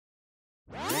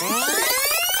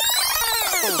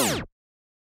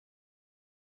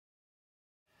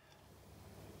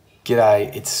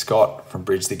G'day, it's Scott from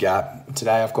Bridge the Gap.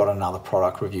 Today I've got another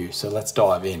product review, so let's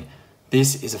dive in.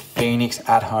 This is a Phoenix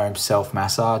at-home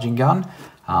self-massaging gun.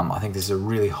 I think this is a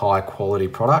really high quality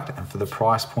product, and for the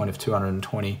price point of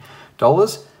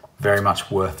 $220, very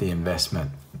much worth the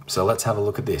investment. So let's have a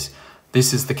look at this.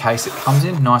 This is the case it comes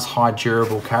in, nice high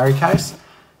durable carry case,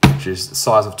 which is the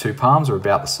size of 2 palms or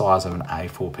about the size of an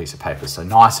A4 piece of paper. So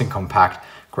nice and compact,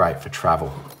 great for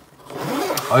travel.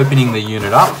 Opening the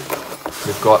unit up,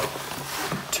 we've got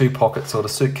 2 pocket sort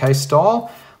of suitcase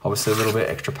style, obviously a little bit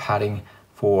extra padding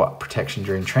for protection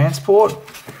during transport.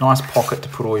 Nice pocket to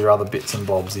put all your other bits and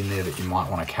bobs in there that you might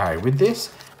want to carry with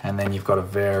this. And then you've got a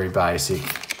very basic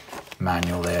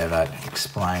manual there that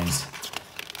explains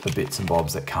the bits and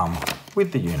bobs that come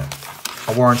with the unit.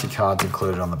 A warranty card's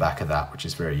included on the back of that, which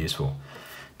is very useful.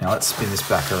 Now let's spin this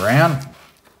back around.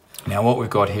 Now what we've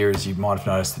got here is, you might have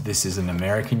noticed that this is an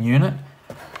American unit,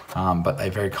 but they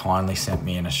very kindly sent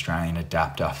me an Australian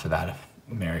adapter for that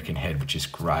American head, which is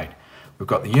great. We've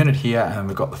got the unit here and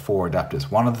we've got the 4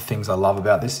 adapters. One of the things I love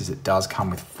about this is it does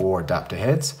come with 4 adapter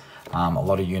heads. A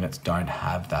lot of units don't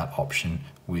have that option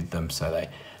with them, so they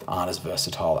aren't as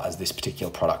versatile as this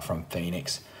particular product from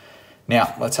Phoenix.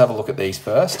 Now, let's have a look at these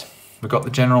first. We've got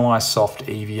the generalized soft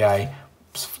EVA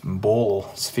ball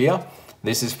or sphere.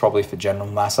 This is probably for general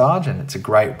massage, and it's a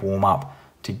great warm up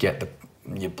to get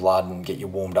your blood and get you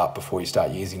warmed up before you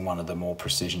start using one of the more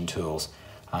precision tools.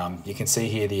 You can see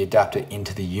here the adapter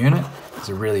into the unit. It's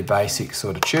a really basic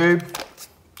sort of tube,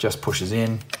 just pushes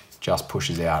in, just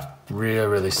pushes out. Really,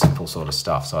 really simple sort of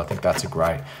stuff. So I think that's a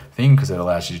great thing because it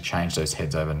allows you to change those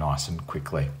heads over nice and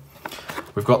quickly.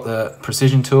 We've got the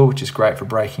precision tool, which is great for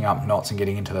breaking up knots and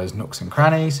getting into those nooks and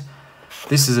crannies.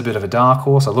 This is a bit of a dark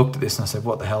horse. I looked at this and I said,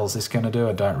 what the hell is this going to do?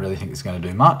 I don't really think it's going to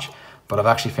do much, but I've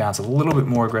actually found it's a little bit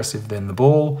more aggressive than the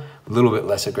ball, a little bit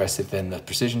less aggressive than the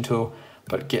precision tool,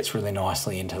 but it gets really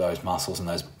nicely into those muscles and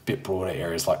those bit broader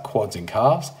areas like quads and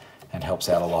calves and helps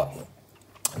out a lot.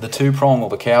 The 2-prong or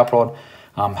the cow prod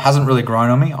hasn't really grown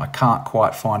on me. I can't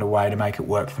quite find a way to make it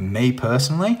work for me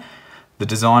personally. The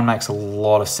design makes a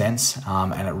lot of sense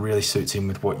and it really suits in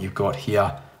with what you've got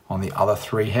here on the other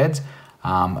 3 heads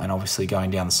and obviously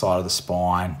going down the side of the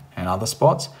spine and other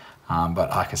spots. But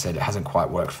like I said, it hasn't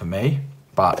quite worked for me.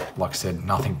 But like I said,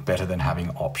 nothing better than having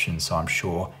options, so I'm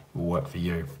sure it will work for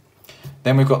you.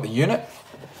 Then we've got the unit.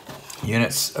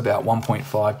 Unit's about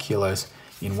 1.5 kilos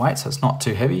in weight, so it's not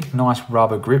too heavy. Nice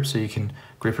rubber grip so you can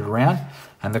grip it around.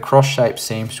 And the cross shape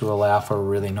seems to allow for a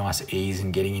really nice ease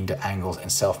in getting into angles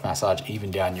and self-massage even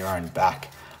down your own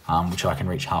back, which I can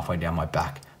reach halfway down my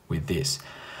back with this.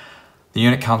 The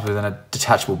unit comes with a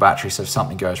detachable battery, so if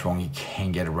something goes wrong, you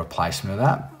can get a replacement of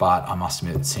that. But I must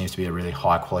admit, it seems to be a really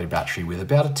high quality battery with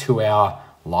about a 2-hour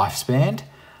lifespan.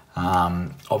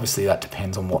 Obviously that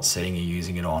depends on what setting you're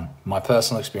using it on. My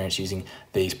personal experience using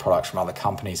these products from other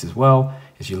companies as well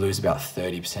is you lose about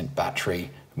 30%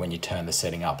 battery when you turn the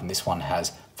setting up, and this one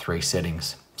has 3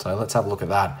 settings. So let's have a look at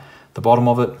that. The bottom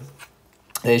of it,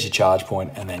 there's your charge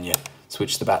point, and then you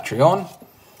switch the battery on.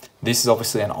 This is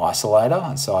obviously an isolator,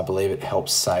 and so I believe it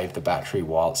helps save the battery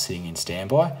while it's sitting in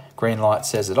standby. Green light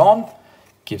says it on,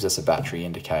 gives us a battery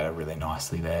indicator really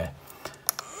nicely there.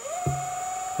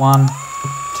 1,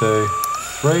 2,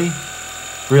 3,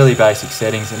 really basic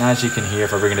settings, and as you can hear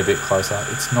if I bring it a bit closer,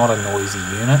 it's not a noisy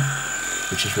unit,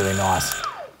 which is really nice.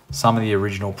 Some of the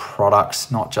original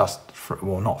products, not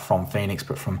from Phoenix,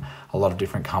 but from a lot of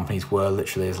different companies, were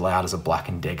literally as loud as a Black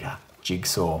 & Decker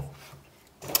jigsaw.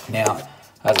 Now,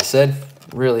 as I said,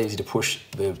 really easy to push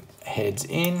the heads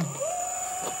in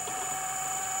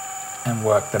and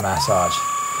work the massage.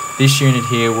 This unit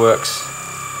here works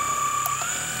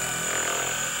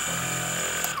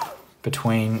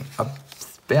between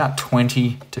about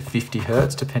 20 to 50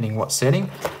 hertz, depending what setting,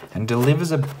 and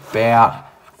delivers about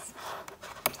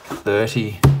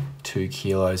 32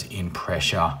 kilos in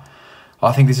pressure.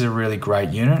 I think this is a really great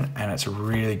unit, and it's a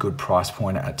really good price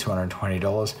point at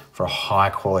 $220 for a high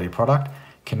quality product.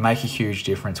 Can make a huge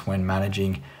difference when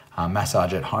managing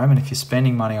massage at home, and if you're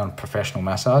spending money on professional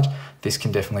massage, this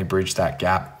can definitely bridge that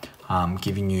gap,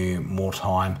 giving you more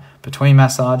time between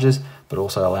massages, but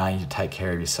also allowing you to take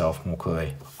care of yourself more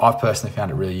clearly. I've personally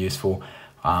found it really useful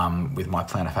with my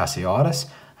plantar fasciitis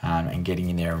and getting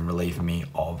in there and relieving me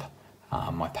of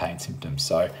my pain symptoms.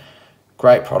 So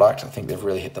great product. I think they've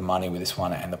really hit the money with this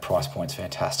one, and the price point's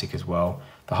fantastic as well.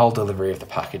 The whole delivery of the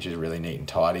package is really neat and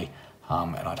tidy,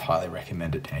 and I'd highly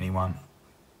recommend it to anyone.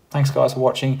 Thanks guys for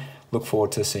watching. Look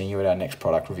forward to seeing you at our next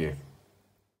product review.